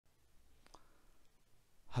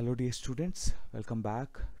Hello dear students, welcome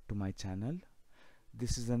back to my channel.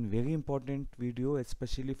 This is a very important video,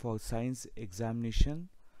 especially for science examination.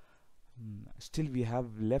 Still we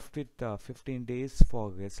have left with 15 days for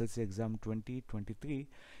SLC exam 2023.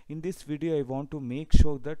 In this video I want to make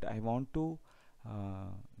sure that I want to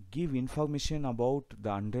give information about the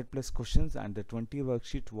 100+ questions and the 20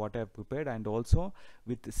 worksheet what I have prepared, and also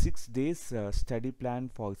with 6 days study plan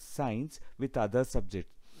for science with other subjects.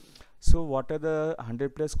 So what are the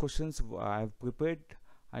 100+ questions I have prepared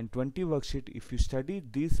and 20 worksheet? If you study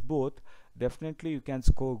these both, definitely you can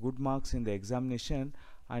score good marks in the examination.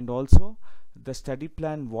 And also the study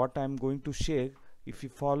plan what I am going to share, if you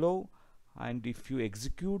follow and if you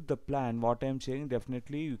execute the plan what I am sharing,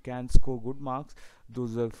 definitely you can score good marks.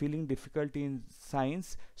 Those are feeling difficulty in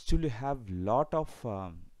science, still you have lot of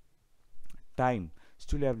time,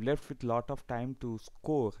 still you have left with lot of time to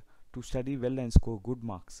score, to study well and score good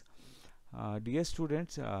marks. Dear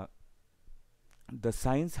students, the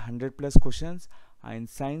science 100+ questions and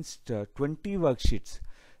science 20 worksheets.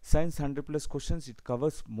 Science 100+ questions, it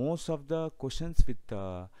covers most of the questions with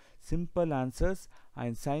simple answers,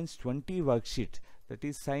 and science 20 worksheet, that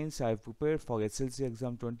is science I have prepared for SLC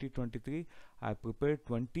exam 2023. I have prepared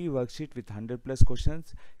 20 worksheet with 100+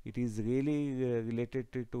 questions. It is really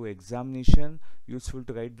related to examination, useful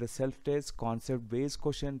to write the self-test, concept-based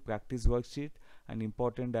question, practice worksheet, and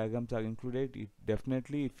important diagrams are included. It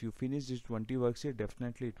definitely, if you finish this 20 worksheet,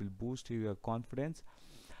 definitely it will boost your confidence.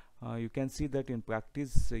 You can see that in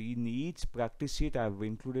practice, in each practice sheet I have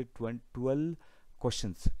included 12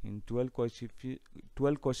 questions. In 12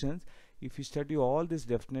 questions, if you study all this,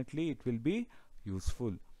 definitely it will be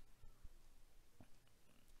useful.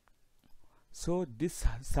 So this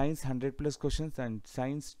science 100+ questions and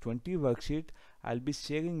science 20 worksheet I'll be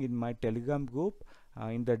sharing in my Telegram group.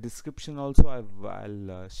 In the description also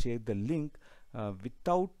I'll share the link.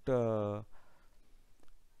 Without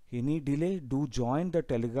any delay, do join the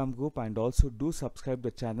Telegram group and also do subscribe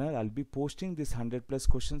the channel. I'll be posting this 100+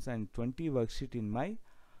 questions and 20 worksheet in my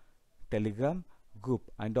Telegram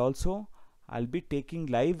group, and also I'll be taking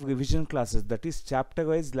live revision classes, that is chapter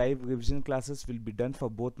wise live revision classes will be done for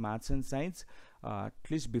both maths and science at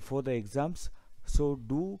least before the exams. So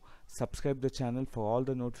do subscribe the channel for all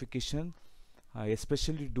the notification.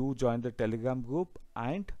 Especially do join the Telegram group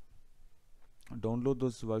and download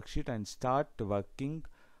those worksheet and start working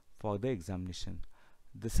for the examination.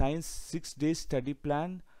 The science 6 days study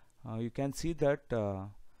plan, you can see that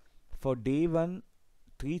for day 1,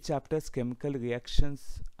 3 chapters, chemical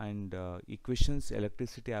reactions and equations,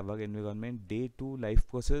 electricity, our environment. Day 2, life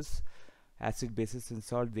process, acid, bases and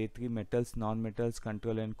salt. Day 3, metals, non-metals,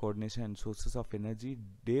 control and coordination and sources of energy.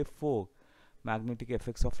 Day 4, magnetic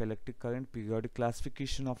effects of electric current, periodic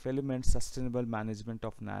classification of elements, sustainable management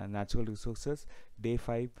of natural resources. Day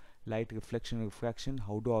 5, light, reflection, refraction,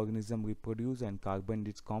 how do organisms reproduce and carbon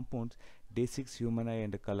its compounds. Day 6, human eye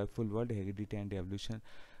and a colorful world, heredity and evolution.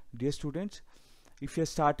 Dear students, if you are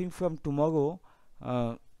starting from tomorrow,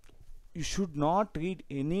 you should not read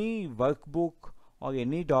any workbook or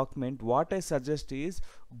any document. What I suggest is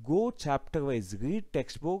go chapter wise, read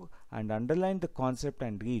textbook and underline the concept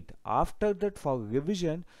and read. After that, for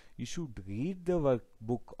revision, you should read the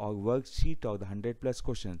workbook or worksheet or the 100+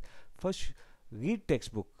 questions. First read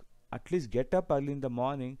textbook, at least get up early in the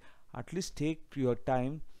morning, at least take your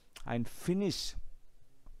time and finish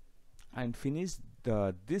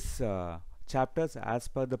this chapters as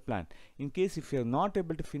per the plan. In case if you are not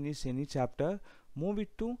able to finish any chapter, move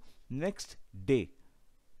it to next day.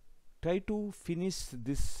 Try to finish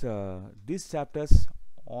these chapters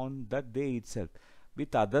on that day itself.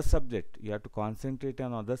 With other subject, you have to concentrate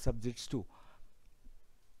on other subjects too.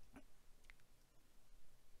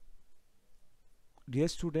 Dear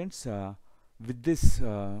students, with this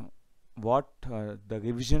the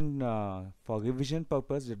revision, for revision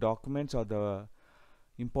purpose, the documents or the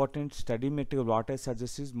important study material what I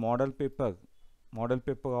suggest is model paper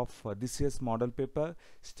of this year's model paper,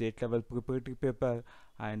 state level preparatory paper,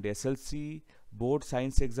 and SLC board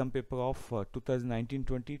science exam paper of 2019-20,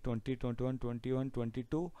 2021,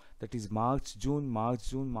 21-22, that is March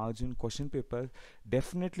June question paper.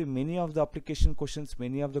 Definitely many of the application questions,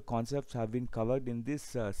 many of the concepts have been covered in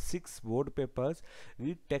this 6 board papers.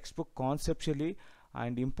 Read textbook conceptually,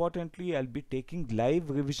 and importantly I'll be taking live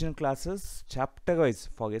revision classes chapter wise,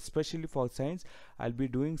 for especially for science. I'll be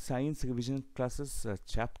doing science revision classes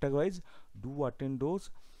chapter wise. Do attend those.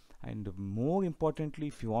 And more importantly,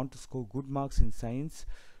 if you want to score good marks in science,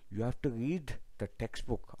 you have to read the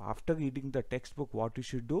textbook. After reading the textbook, what you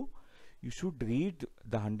should do, you should read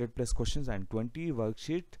the 100+ questions and 20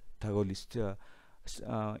 worksheet thoroughly.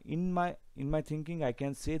 In my thinking, I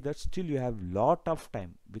can say that still you have lot of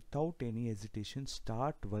time. Without any hesitation,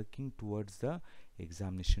 start working towards the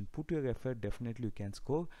examination. Put your effort, definitely you can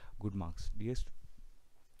score good marks.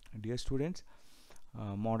 Dear students,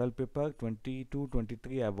 model paper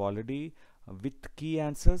 22-23 I've already with key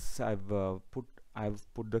answers I've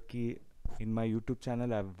put the key in my YouTube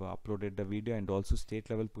channel. I've uploaded the video, and also state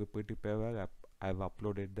level preparatory paper I've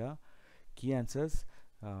uploaded the key answers.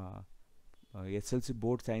 SLC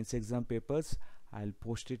board science exam papers, I'll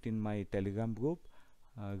post it in my Telegram group.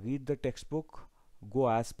 Read the textbook, go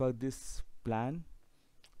as per this plan,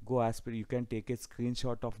 go as per. You can take a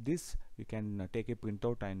screenshot of this, you can take a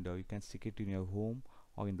printout, and you can stick it in your home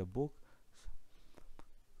or in the book.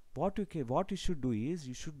 What you should do is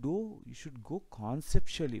you should go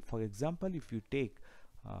conceptually. For example, if you take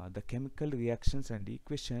the chemical reactions and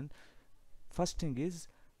equation, first thing is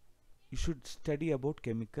you should study about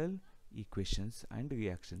chemical equations and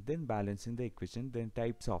reactions, then balancing the equation, then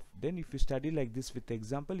types of. Then if you study like this with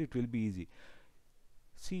example, it will be easy.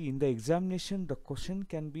 See, in the examination the question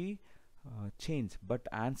can be changed, but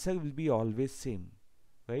answer will be always same,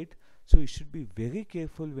 right? So you should be very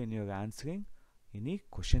careful when you're answering any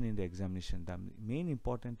question in the examination. The main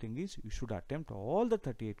important thing is you should attempt all the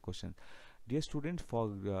 38 questions. Dear students,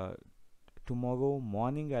 for tomorrow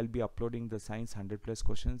morning I'll be uploading the science 100+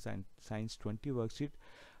 questions and science 20 worksheet.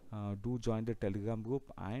 Do join the Telegram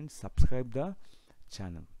group and subscribe the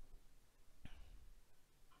channel.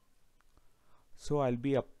 So I'll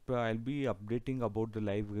be updating about the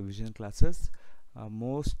live revision classes.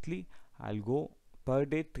 Mostly I'll go per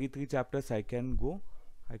day 3 chapters. I can do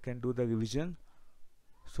the revision,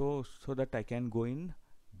 so that I can go in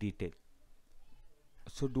detail.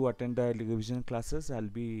 So do attend the revision classes. I'll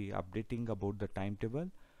be updating about the timetable.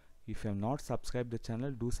 If you have not subscribed the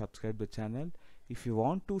channel, do subscribe the channel. If you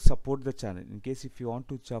want to support the channel, if you want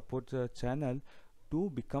to support the channel,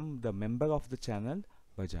 do become the member of the channel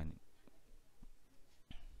by joining.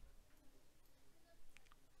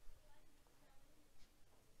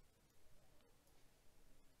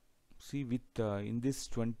 See, with in this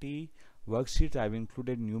 20 worksheets I've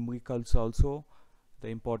included numericals also, the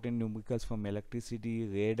important numericals from electricity,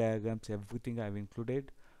 ray diagrams, everything I've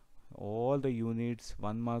included. All the units,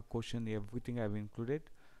 1 mark question, everything I've included.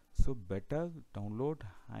 So better download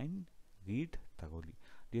and read thoroughly.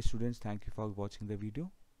 Dear students, thank you for watching the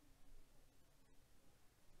video.